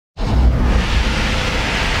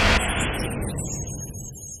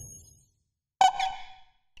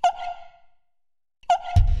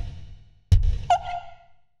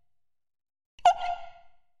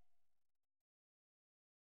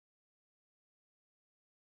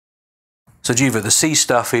So Jiva, the C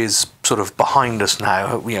stuff is sort of behind us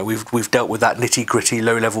now. You know, we've dealt with that nitty-gritty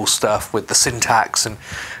low-level stuff with the syntax and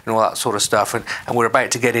all that sort of stuff, and we're about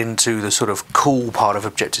to get into the sort of cool part of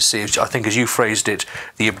Objective-C, which I think, as you phrased it,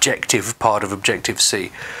 the objective part of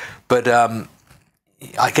Objective-C. But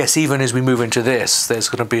I guess even as we move into this, there's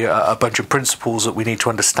going to be a bunch of principles that we need to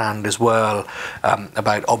understand as well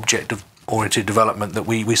about object-oriented development that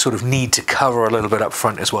we sort of need to cover a little bit up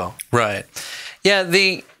front as well. Right. Yeah,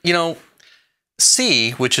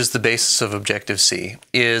 C, which is the basis of Objective-C,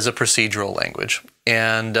 is a procedural language.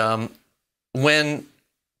 And when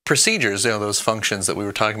procedures, those functions that we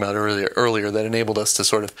were talking about earlier that enabled us to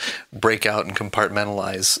sort of break out and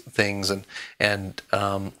compartmentalize things and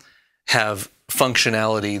have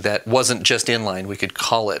functionality that wasn't just inline, we could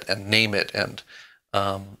call it and name it and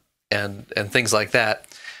things like that.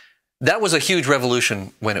 That was a huge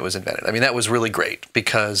revolution when it was invented. I mean, that was really great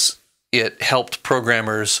because it helped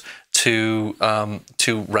programmers to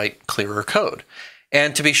write clearer code.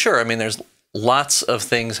 And to be sure, I mean, there's lots of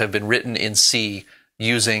things have been written in C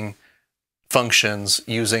using functions,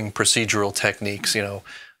 using procedural techniques,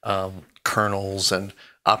 kernels and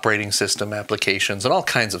operating system applications and all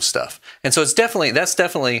kinds of stuff. And so that's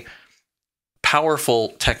definitely powerful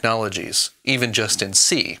technologies, even just in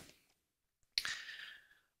C.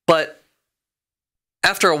 But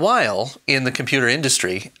after a while in the computer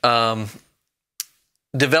industry,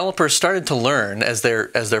 developers started to learn as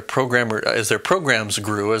their programs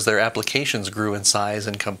grew, as their applications grew in size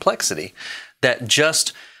and complexity, that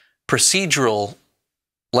just procedural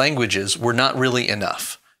languages were not really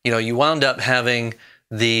enough. You wound up having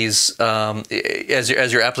these as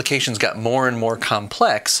your applications got more and more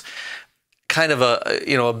complex. Kind of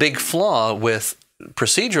a big flaw with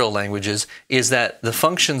procedural languages is that the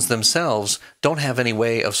functions themselves don't have any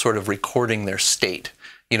way of sort of recording their state.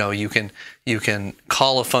 You can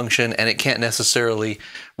call a function and it can't necessarily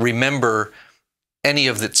remember any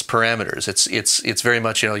of its parameters. It's very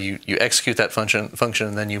much, you execute that function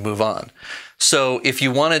and then you move on. So if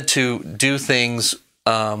you wanted to do things,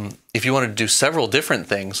 if you wanted to do several different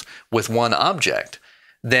things with one object,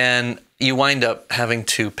 then you wind up having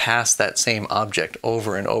to pass that same object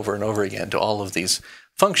over and over and over again to all of these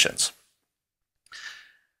functions.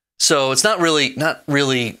 So it's not really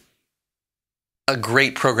a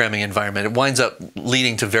great programming environment. It winds up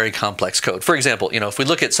leading to very complex code. For example, if we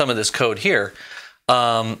look at some of this code here,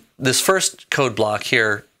 this first code block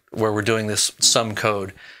here where we're doing this sum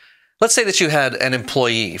code, let's say that you had an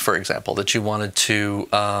employee, for example, that you wanted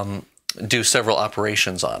to do several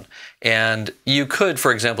operations on. And you could,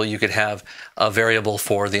 for example, you could have a variable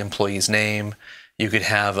for the employee's name, you could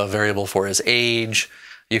have a variable for his age,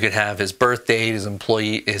 you could have his birth date,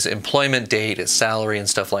 his employment date, his salary, and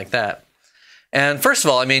stuff like that. And first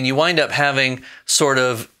of all, I mean, you wind up having sort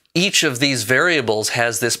of each of these variables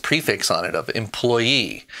has this prefix on it of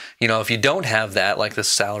employee. If you don't have that, like the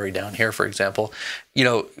salary down here, for example,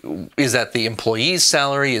 is that the employee's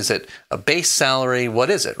salary? Is it a base salary? What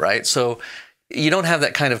is it, right? So you don't have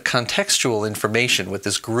that kind of contextual information with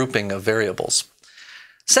this grouping of variables.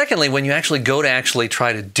 Secondly, when you actually go to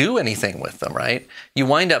try to do anything with them, right, you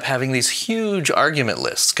wind up having these huge argument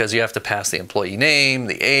lists because you have to pass the employee name,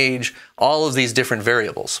 the age, all of these different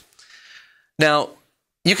variables. Now,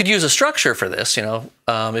 you could use a structure for this,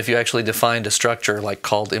 if you actually defined a structure like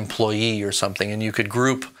called employee or something, and you could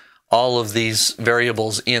group all of these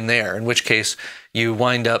variables in there, in which case you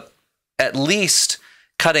wind up at least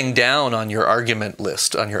cutting down on your argument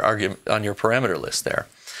list, on your parameter list there.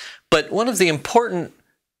 But one of the important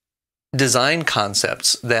design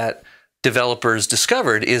concepts that developers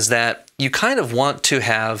discovered is that you kind of want to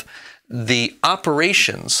have the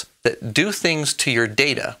operations that do things to your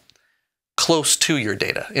data close to your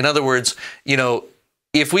data. In other words,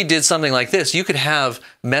 if we did something like this, you could have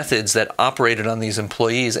methods that operated on these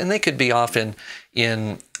employees, and they could be often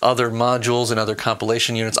in other modules and other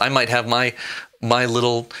compilation units. I might have my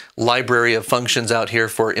little library of functions out here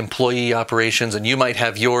for employee operations, and you might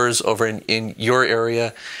have yours over in your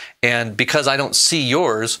area. And because I don't see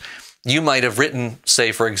yours, you might have written,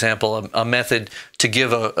 say, for example, a method to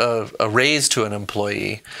give a raise to an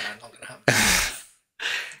employee.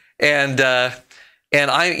 And I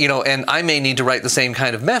may need to write the same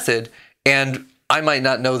kind of method, and I might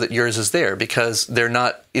not know that yours is there because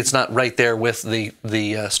it's not right there with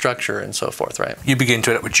the structure and so forth, right? You begin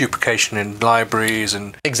to end up with duplication in libraries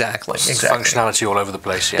and exactly functionality all over the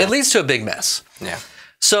place. Yeah, it leads to a big mess. Yeah.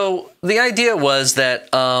 So the idea was that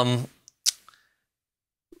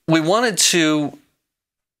we wanted to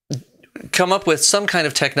come up with some kind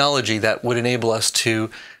of technology that would enable us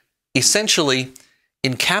to essentially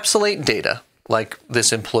encapsulate data like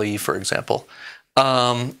this employee, for example.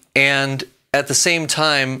 And at the same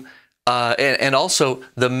time, and also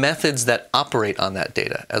the methods that operate on that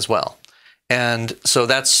data as well. And so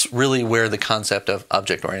that's really where the concept of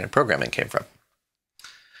object-oriented programming came from.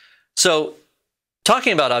 So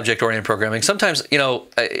talking about object-oriented programming, sometimes,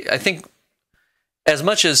 I think as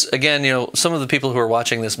much as, again, some of the people who are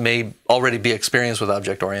watching this may already be experienced with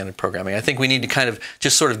object-oriented programming, I think we need to kind of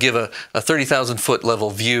just sort of give a 30,000-foot level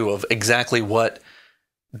view of exactly what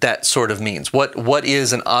that sort of means. What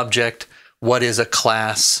is an object? What is a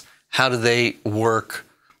class? How do they work?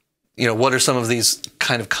 What are some of these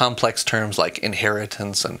kind of complex terms like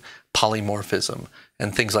inheritance and polymorphism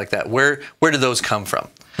and things like that? Where do those come from?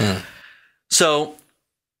 So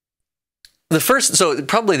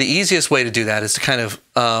probably the easiest way to do that is to kind of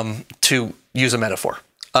to use a metaphor.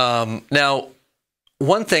 Now,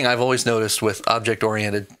 one thing I've always noticed with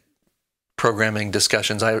object-oriented programming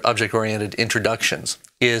discussions, object-oriented introductions,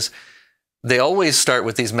 is they always start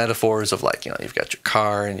with these metaphors of like, you've got your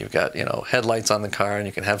car and you've got, headlights on the car, and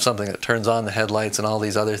you can have something that turns on the headlights and all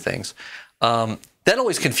these other things. That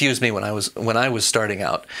always confused me when I was starting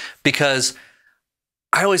out, because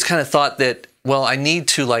I always kind of thought that, well, I need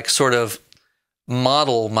to like sort of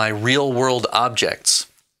model my real world objects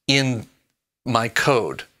in my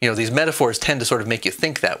code. These metaphors tend to sort of make you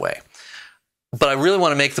think that way. But I really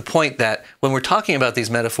want to make the point that when we're talking about these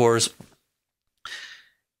metaphors,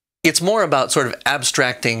 it's more about sort of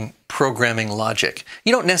abstracting programming logic.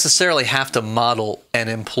 You don't necessarily have to model an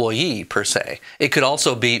employee per se. It could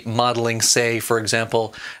also be modeling, say, for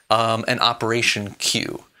example, an operation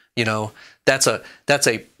queue. That's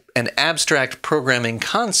an abstract programming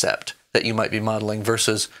concept that you might be modeling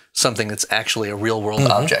versus something that's actually a real world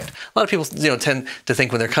object. A lot of people, tend to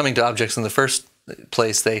think when they're coming to objects in the first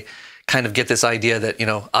place, they kind of get this idea that,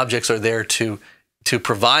 objects are there to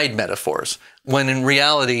provide metaphors, when in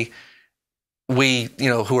reality, we,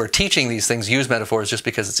 who are teaching these things use metaphors just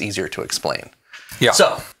because it's easier to explain. Yeah.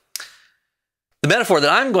 So the metaphor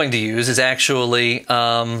that I'm going to use is actually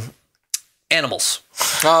animals.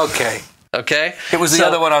 Okay. Okay. It was the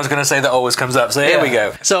other one I was going to say that always comes up. So here we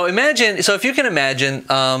go. So if you can imagine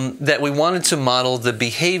that we wanted to model the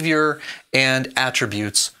behavior and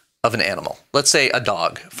attributes of an animal. Let's say a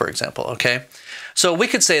dog, for example, okay? So we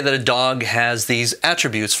could say that a dog has these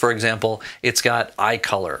attributes. For example, it's got eye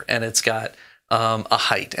color, and it's got a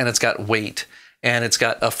height, and it's got weight, and it's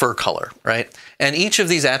got a fur color, right? And each of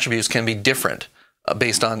these attributes can be different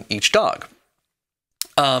based on each dog.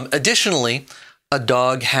 Additionally, a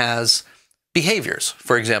dog has behaviors.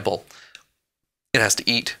 For example, it has to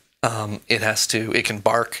eat, it can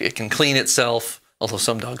bark, it can clean itself, although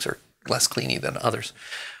some dogs are less cleany than others.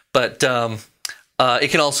 But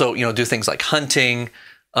it can also, do things like hunting,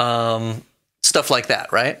 stuff like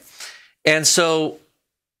that, right? And so,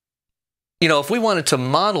 if we wanted to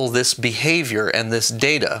model this behavior and this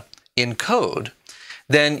data in code,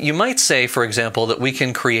 then you might say, for example, that we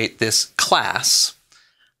can create this class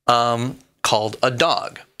called a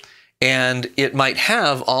dog. And it might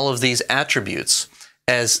have all of these attributes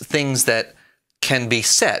as things that can be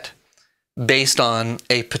set based on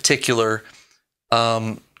a particular,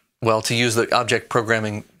 to use the object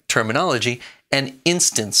programming terminology, an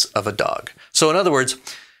instance of a dog. So in other words,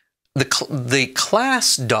 the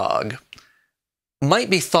class dog might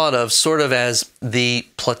be thought of sort of as the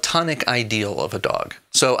platonic ideal of a dog.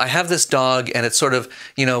 So I have this dog, and it's sort of,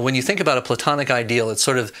 when you think about a platonic ideal, it's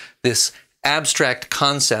sort of this abstract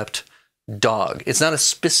concept dog. It's not a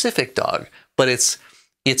specific dog, but it's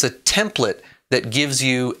a template that gives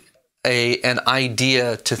you an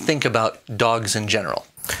idea to think about dogs in general.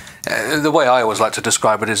 The way I always like to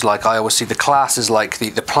describe it is like, I always see the class as like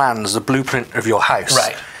the plans, the blueprint of your house.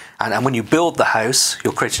 Right. And when you build the house,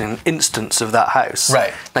 you're creating an instance of that house.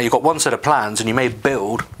 Right. Now you've got one set of plans, and you may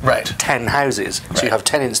build 10 houses. So you have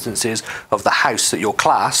 10 instances of the house that your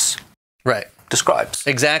class describes.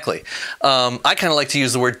 Exactly. I kind of like to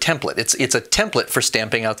use the word template. It's a template for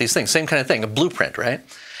stamping out these things. Same kind of thing, a blueprint, right?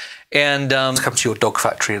 And let's come to your dog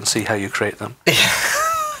factory and see how you create them.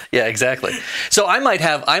 Yeah, exactly. So I might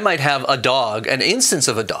have a dog, an instance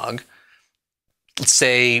of a dog. Let's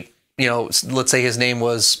say his name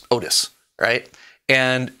was Otis, right?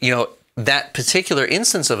 And that particular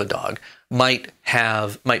instance of a dog might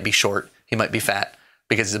be short. He might be fat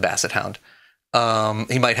because he's a basset hound.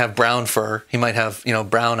 He might have brown fur. He might have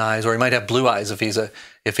brown eyes, or he might have blue eyes if he's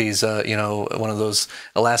one of those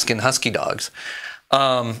Alaskan husky dogs.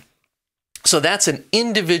 So that's an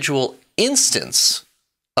individual instance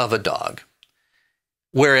of a dog,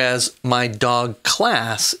 whereas my dog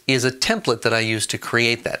class is a template that I use to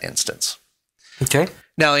create that instance. Okay.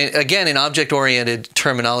 Now, again, in object-oriented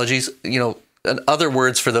terminologies, other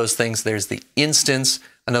words for those things, there's the instance.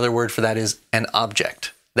 Another word for that is an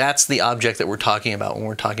object. That's the object that we're talking about when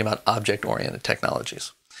we're talking about object-oriented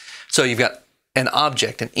technologies. So you've got an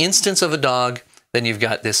object, an instance of a dog, then you've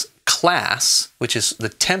got this class, which is the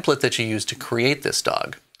template that you use to create this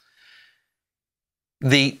dog.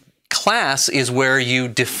 The class is where you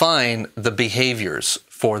define the behaviors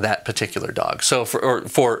for that particular dog. So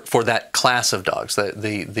for that class of dogs,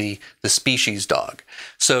 the species dog.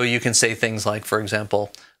 So you can say things like, for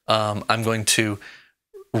example, I'm going to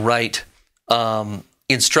write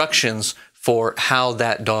instructions for how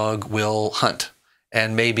that dog will hunt.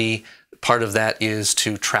 And maybe part of that is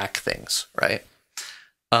to track things, right?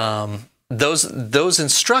 Those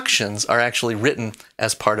instructions are actually written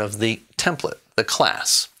as part of the template, the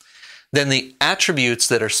class. Then the attributes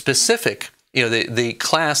that are specific, the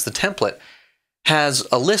class, the template, has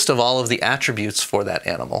a list of all of the attributes for that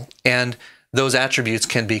animal. And those attributes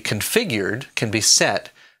can be configured, can be set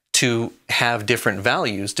to have different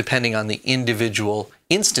values depending on the individual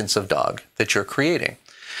instance of dog that you're creating.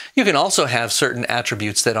 You can also have certain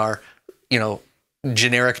attributes that are,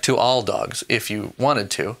 generic to all dogs if you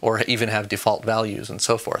wanted to, or even have default values and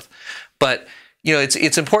so forth. But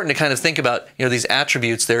it's important to kind of think about these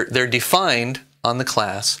attributes. They're defined on the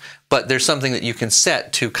class, but there's something that you can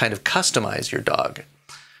set to kind of customize your dog.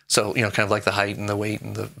 So kind of like the height and the weight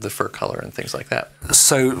and the fur color and things like that.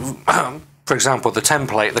 So, for example, the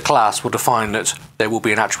template, the class will define that there will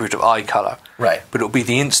be an attribute of eye color. Right. But it will be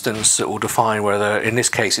the instance that will define whether, in this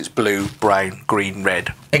case, it's blue, brown, green,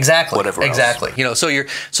 red. Exactly. Whatever else. Exactly.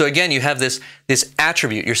 So again, you have this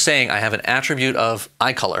attribute. You're saying I have an attribute of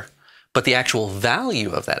eye color, but the actual value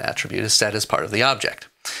of that attribute is set as part of the object.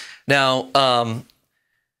 Now, I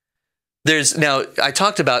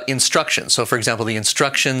talked about instructions. So, for example, the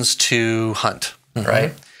instructions to hunt,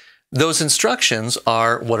 right? Those instructions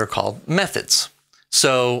are what are called methods.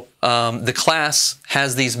 So the class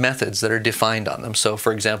has these methods that are defined on them. So,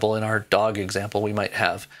 for example, in our dog example, we might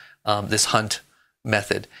have this hunt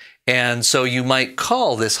method. And so you might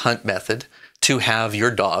call this hunt method to have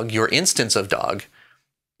your dog, your instance of dog,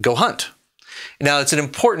 go hunt. Now, it's an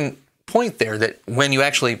important point there that when you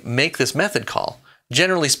actually make this method call,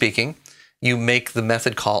 generally speaking, you make the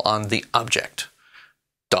method call on the object,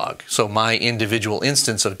 dog. So my individual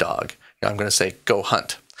instance of dog, I'm going to say go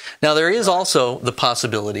hunt. Now, there is also the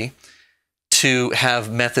possibility to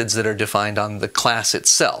have methods that are defined on the class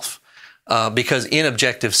itself, because in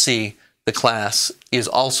Objective-C, the class is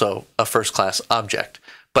also a first-class object.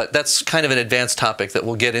 But that's kind of an advanced topic that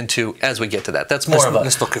we'll get into as we get to that. That's more of a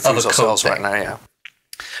let's not confuse ourselves right now, yeah.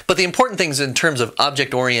 But the important things in terms of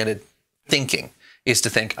object-oriented thinking is to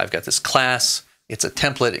think, I've got this class, it's a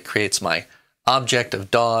template, it creates my object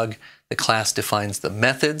of dog, the class defines the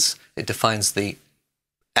methods, it defines the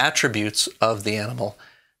attributes of the animal,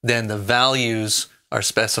 then the values are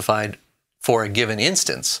specified for a given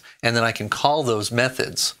instance, and then I can call those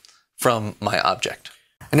methods from my object.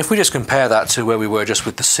 And if we just compare that to where we were just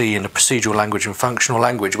with the C and the procedural language and functional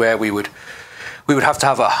language, where we would have to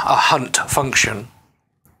have a hunt function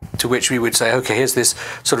to which we would say, okay, here's this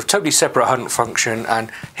sort of totally separate hunt function, and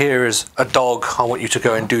here is a dog I want you to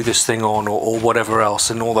go and do this thing on, or whatever else,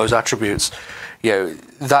 and all those attributes.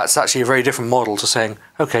 That's actually a very different model to saying,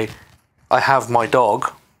 okay, I have my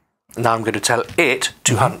dog, now I'm going to tell it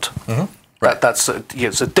to hunt. Right. That's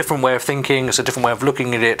it's a different way of thinking, it's a different way of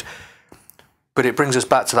looking at it. But it brings us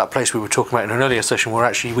back to that place we were talking about in an earlier session, where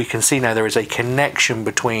actually we can see now there is a connection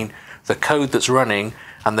between the code that's running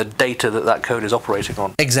and the data that code is operating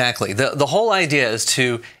on. Exactly. The whole idea is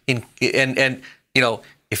to,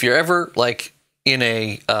 if you're ever like in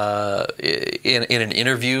an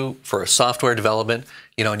interview for a software development,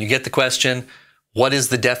 and you get the question, what is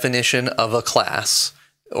the definition of a class,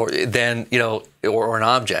 or then or an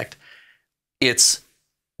object? It's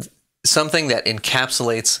something that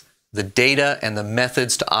encapsulates the data and the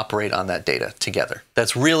methods to operate on that data together.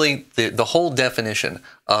 That's really the whole definition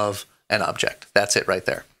of an object. That's it right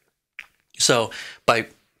there. So by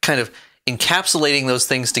kind of encapsulating those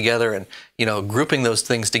things together and grouping those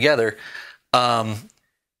things together,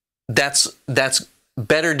 that's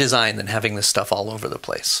better design than having this stuff all over the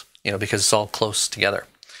place, because it's all close together.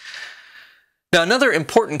 Now, another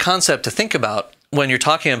important concept to think about when you're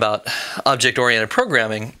talking about object-oriented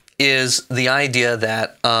programming is the idea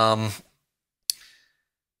that,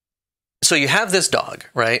 so you have this dog,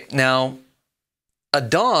 right? Now, a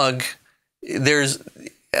dog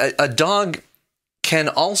can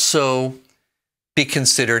also be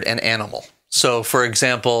considered an animal. So, for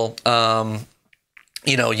example,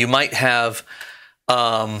 you might have,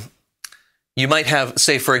 you might have,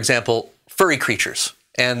 say, for example, furry creatures.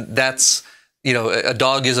 And that's, you know, a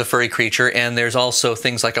dog is a furry creature, and there's also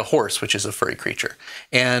things like a horse, which is a furry creature.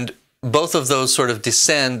 And both of those sort of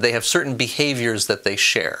descend, they have certain behaviors that they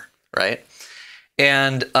share, right?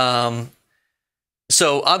 And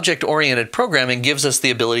so object-oriented programming gives us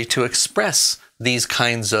the ability to express these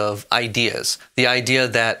kinds of ideas. The idea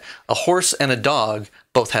that a horse and a dog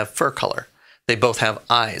both have fur color. They both have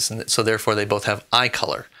eyes, and so therefore they both have eye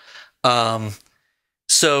color.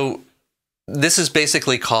 So this is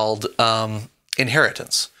basically called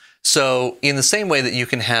inheritance. So in the same way that you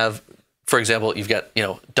can have, for example, you've got, you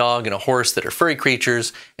know, dog and a horse that are furry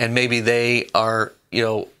creatures, and maybe they are, you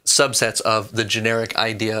know, subsets of the generic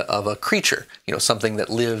idea of a creature, you know, something that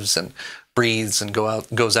lives and breathes and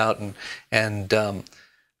goes out and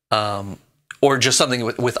or just something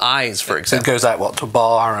with eyes, for example. It goes out, what, to a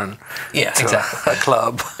bar and yeah, to exactly. a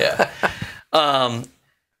club. Yeah.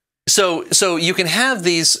 So you can have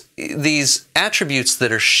these attributes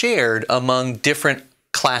that are shared among different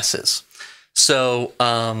classes. So,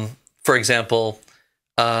 for example,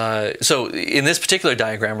 so in this particular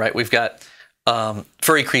diagram, right, we've got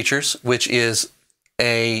furry creatures, which is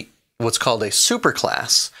what's called a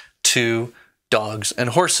superclass to dogs and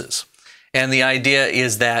horses. And the idea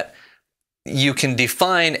is that you can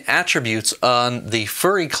define attributes on the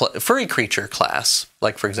furry creature class,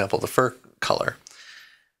 like, for example, the fur color,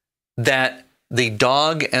 that the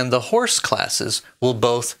dog and the horse classes will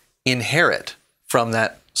both inherit from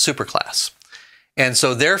that superclass. And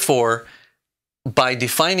so therefore, by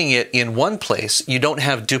defining it in one place, you don't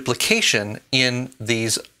have duplication in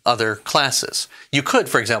these other classes. You could,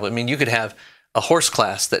 for example, I mean, you could have a horse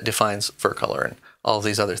class that defines fur color and all of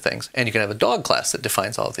these other things, and you can have a dog class that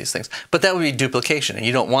defines all of these things. But that would be duplication, and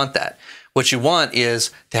you don't want that. What you want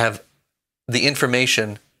is to have the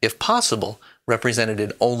information, if possible, represented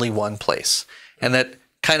in only one place. And that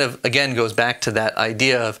kind of, again, goes back to that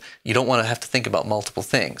idea of you don't want to have to think about multiple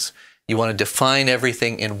things. You want to define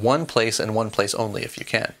everything in one place and one place only if you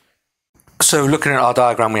can. So looking at our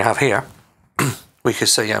diagram we have here, we could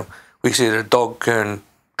say, you know, we see that a dog can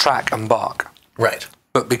track and bark. Right.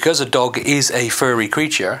 But because a dog is a furry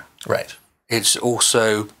creature, right, it's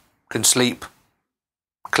also can sleep,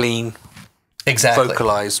 clean, exactly,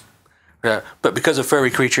 vocalize. Yeah. But because a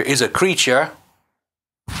furry creature is a creature,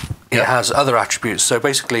 it has other attributes. So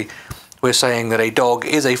basically, we're saying that a dog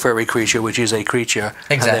is a furry creature, which is a creature,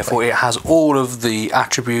 and therefore it has all of the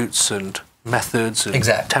attributes and methods and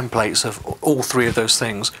templates of all three of those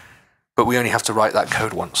things. But we only have to write that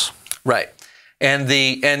code once. Right. And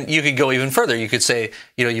you could go even further. You could say,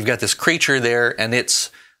 you know, you've got this creature there, and it's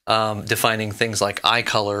defining things like eye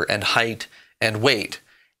color and height and weight.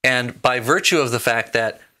 And by virtue of the fact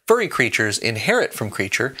that furry creatures inherit from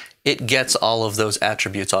creature, it gets all of those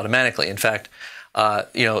attributes automatically. In fact,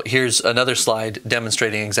 you know, here's another slide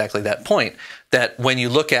demonstrating exactly that point, that when you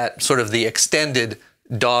look at sort of the extended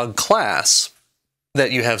dog class,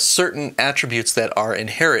 that you have certain attributes that are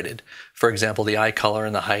inherited. For example, the eye color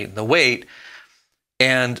and the height and the weight,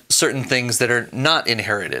 and certain things that are not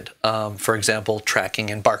inherited. For example, tracking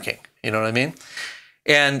and barking. You know what I mean?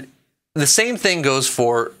 And the same thing goes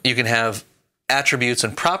for, you can have attributes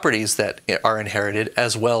and properties that are inherited,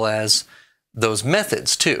 as well as those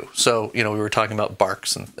methods too. So, you know, we were talking about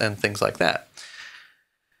barks and things like that.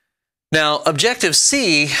 Now,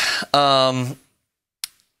 Objective-C,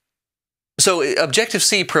 so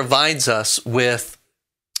Objective-C provides us with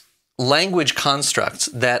language constructs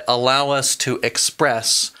that allow us to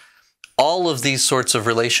express all of these sorts of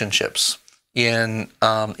relationships in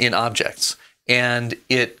objects. And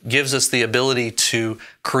it gives us the ability to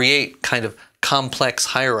create kind of complex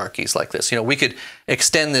hierarchies like this. You know, we could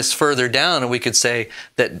extend this further down, and we could say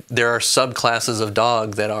that there are subclasses of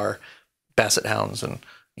dog that are basset hounds and,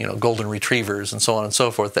 you know, golden retrievers and so on and so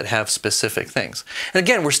forth that have specific things. And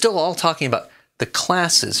again, we're still all talking about the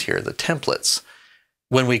classes here, the templates.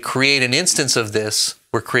 When we create an instance of this,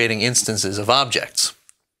 we're creating instances of objects.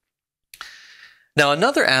 Now,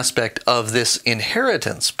 another aspect of this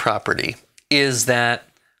inheritance property is that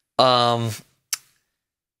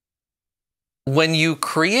when you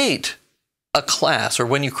create a class, or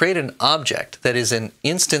when you create an object that is an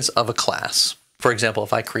instance of a class, for example,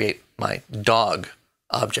 if I create my dog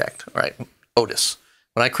object, right, Otis.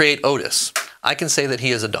 When I create Otis, I can say that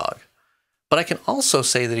he is a dog, but I can also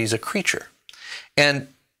say that he's a creature. And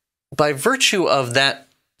by virtue of that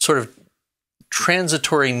sort of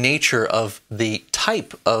transitory nature of the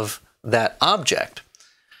type of that object,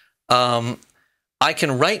 I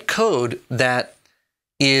can write code that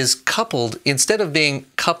is coupled, instead of being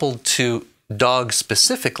coupled to dog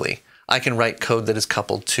specifically, I can write code that is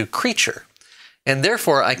coupled to creature. And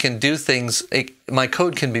therefore, I can do things, my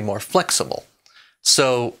code can be more flexible.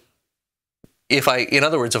 So in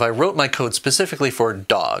other words, if I wrote my code specifically for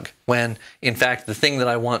dog, when in fact the thing that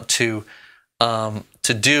I want to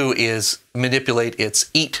do is manipulate its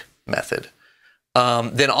eat method,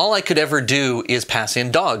 then all I could ever do is pass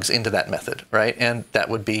in dogs into that method, right? And that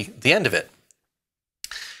would be the end of it.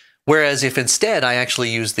 Whereas if instead I actually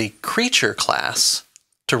use the creature class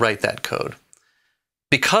to write that code,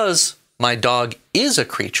 because my dog is a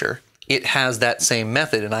creature, it has that same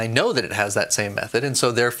method, and I know that it has that same method, and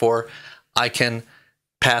so therefore I can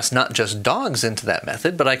pass not just dogs into that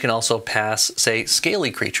method, but I can also pass, say,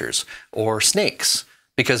 scaly creatures or snakes,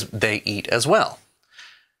 because they eat as well.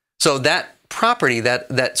 So that property,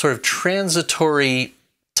 that sort of transitory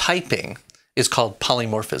typing, is called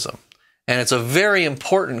polymorphism. And it's a very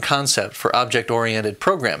important concept for object-oriented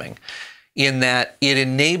programming, in that it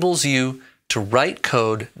enables you to write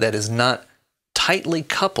code that is not tightly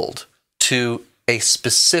coupled to a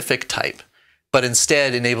specific type, but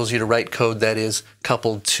instead enables you to write code that is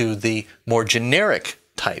coupled to the more generic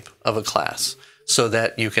type of a class, so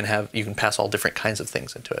that you can pass all different kinds of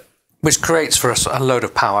things into it. Which creates for us a load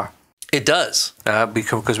of power. It does.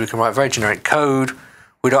 Because we can write very generic code.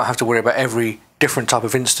 We don't have to worry about every different type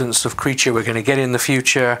of instance of creature we're going to get in the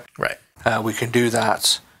future. Right. We can do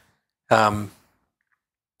that.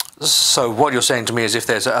 So what you're saying to me is, if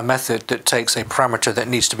there's a method that takes a parameter that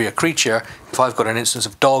needs to be a creature, if I've got an instance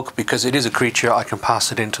of dog, because it is a creature, I can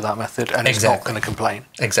pass it into that method, and it's not going to complain.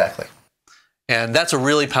 Exactly. And that's a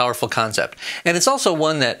really powerful concept. And it's also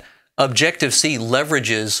one that Objective-C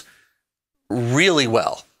leverages really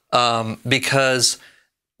well, because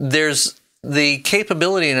there's the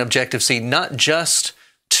capability in Objective-C not just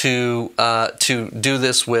to do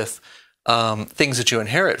this with things that you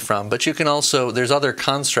inherit from, but you can also, there's other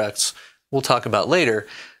constructs we'll talk about later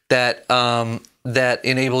that that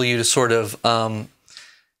enable you to sort of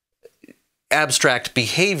abstract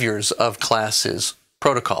behaviors of classes,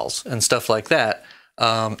 protocols, and stuff like that,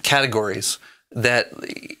 categories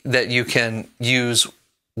that you can use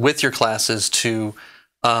with your classes to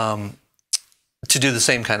do the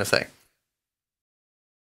same kind of thing.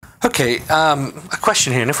 Okay, a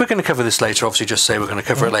question here, and if we're going to cover this later, obviously just say we're going to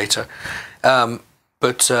cover it later.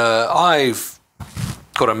 But I've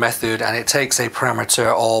got a method, and it takes a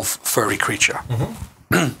parameter of furry creature.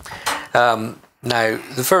 Now,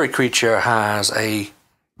 the furry creature has a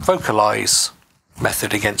vocalize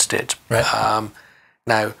method against it. Right.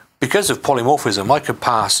 Now, because of polymorphism, I could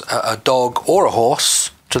pass a dog or a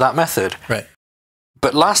horse to that method. Right.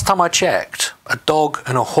 But last time I checked, a dog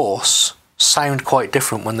and a horse sound quite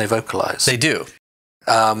different when they vocalize. They do.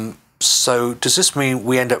 So does this mean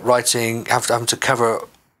we end up having to cover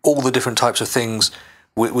all the different types of things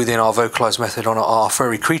within our vocalize method on our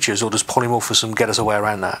furry creatures, or does polymorphism get us a way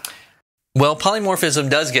around that? Well, polymorphism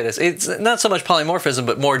does get us. It's not so much polymorphism,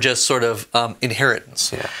 but more just sort of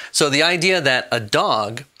inheritance. Yeah. So the idea that a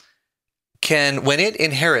dog can, when it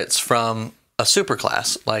inherits from a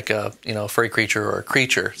superclass, like a furry creature or a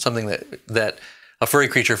creature, something that a furry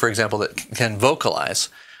creature, for example, that can vocalize,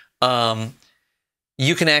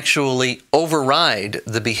 you can actually override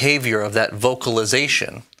the behavior of that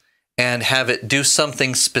vocalization and have it do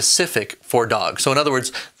something specific for dog. So in other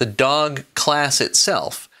words, the dog class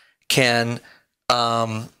itself can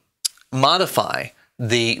modify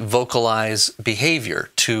the vocalize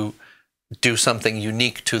behavior to do something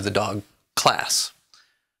unique to the dog class.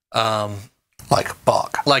 Like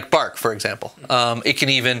bark. Like bark, for example. It can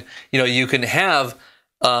even, you can have,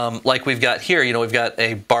 like we've got here, we've got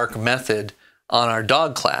a bark method on our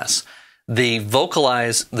dog class.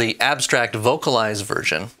 The abstract vocalize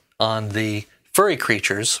version on the furry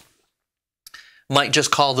creatures might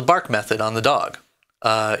just call the bark method on the dog.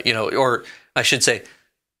 Or I should say,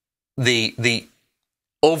 the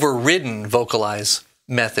overridden vocalize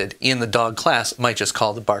method in the dog class might just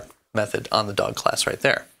call the bark method on the dog class right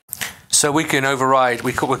there. So we can override,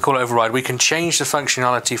 we call it override, we can change the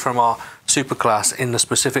functionality from our superclass in the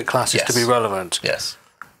specific classes to be relevant. Yes.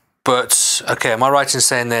 But, okay, am I right in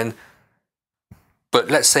saying then,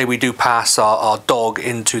 but let's say we do pass our dog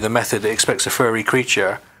into the method that expects a furry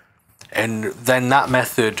creature, and then that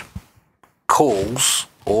method calls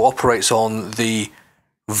or operates on the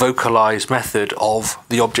vocalize method of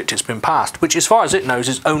the object it's been passed, which as far as it knows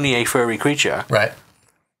is only a furry creature. Right.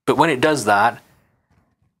 But when it does that,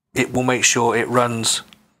 it will make sure it runs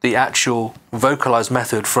the actual vocalize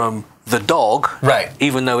method from the dog, right?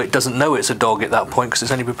 Even though it doesn't know it's a dog at that point, because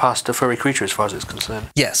it's only been passed a furry creature as far as it's concerned.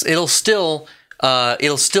 Yes, it'll still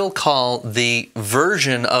call the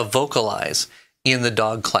version of vocalize in the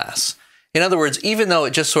dog class. In other words, even though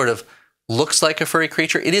it just sort of looks like a furry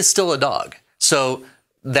creature, it is still a dog. So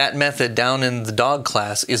that method down in the dog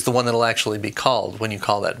class is the one that will actually be called when you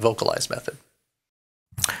call that vocalize method.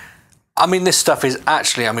 I mean, this stuff is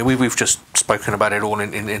actually, I mean, we've just spoken about it all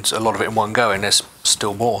in a lot of it in one go, and there's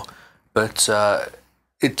still more. But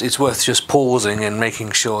it's worth just pausing and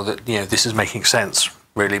making sure that, you know, this is making sense,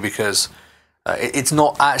 really, because it's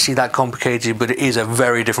not actually that complicated, but it is a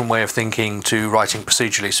very different way of thinking to writing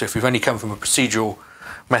procedurally. So if you've only come from a procedural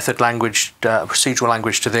language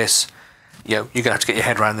to this, you know, you're going to have to get your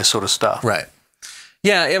head around this sort of stuff. Right.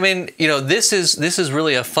 Yeah, I mean, you know, this is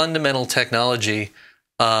really a fundamental technology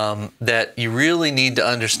that you really need to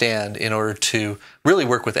understand in order to really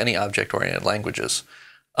work with any object-oriented languages.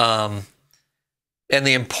 And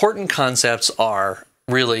the important concepts are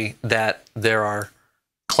really that there are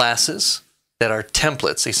classes that are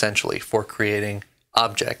templates, essentially, for creating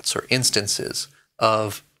objects or instances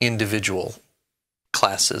of individual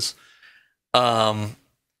classes.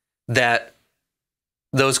 That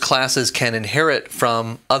those classes can inherit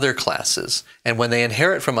from other classes. And when they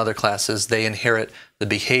inherit from other classes, they inherit the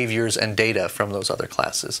behaviors and data from those other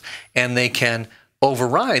classes. And they can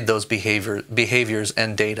override those behaviors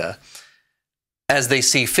and data as they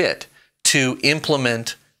see fit to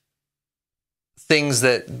implement things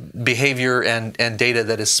that behavior and data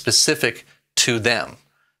that is specific to them.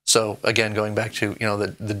 So again, going back to, you know,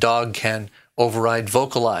 the dog can override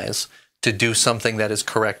vocalize to do something that is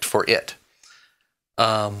correct for it.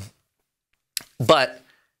 But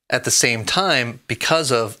at the same time,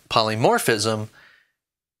 because of polymorphism,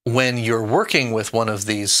 when you're working with one of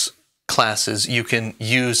these classes, you can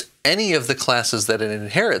use any of the classes that it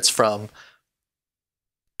inherits from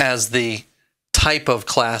as the type of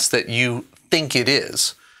class that you think it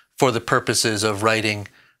is for the purposes of writing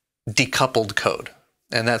decoupled code.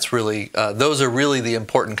 And that's really, those are really the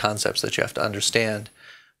important concepts that you have to understand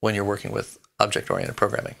when you're working with object-oriented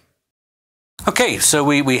programming. Okay, so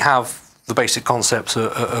we have the basic concepts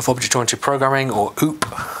of object-oriented programming, or OOP,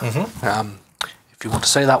 if you want to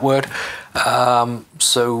say that word.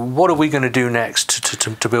 So what are we going to do next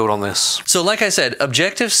to build on this? So like I said,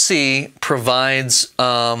 Objective-C provides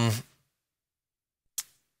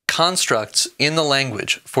constructs in the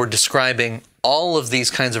language for describing all of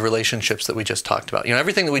these kinds of relationships that we just talked about. You know,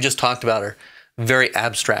 everything that we just talked about are very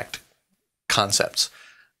abstract concepts.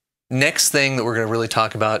 Next thing that we're going to really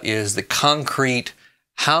talk about is the concrete,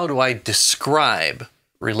 how do I describe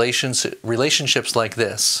relationships like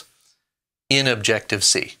this in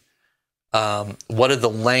Objective-C? What are the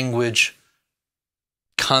language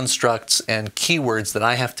constructs and keywords that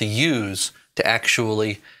I have to use to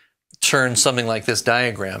actually turn something like this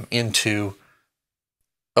diagram into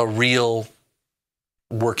a real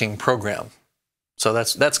working program? So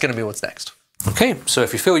that's going to be what's next. Okay, so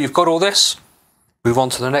if you feel you've got all this, move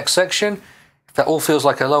on to the next section. If that all feels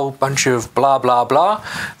like a little bunch of blah, blah, blah,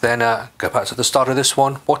 then go back to the start of this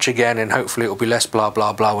one, watch again, and hopefully it'll be less blah,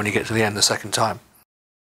 blah, blah when you get to the end the second time.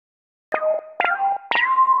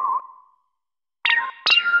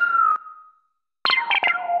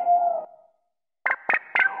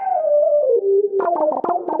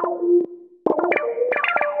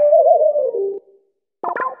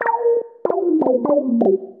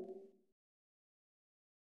 Bye.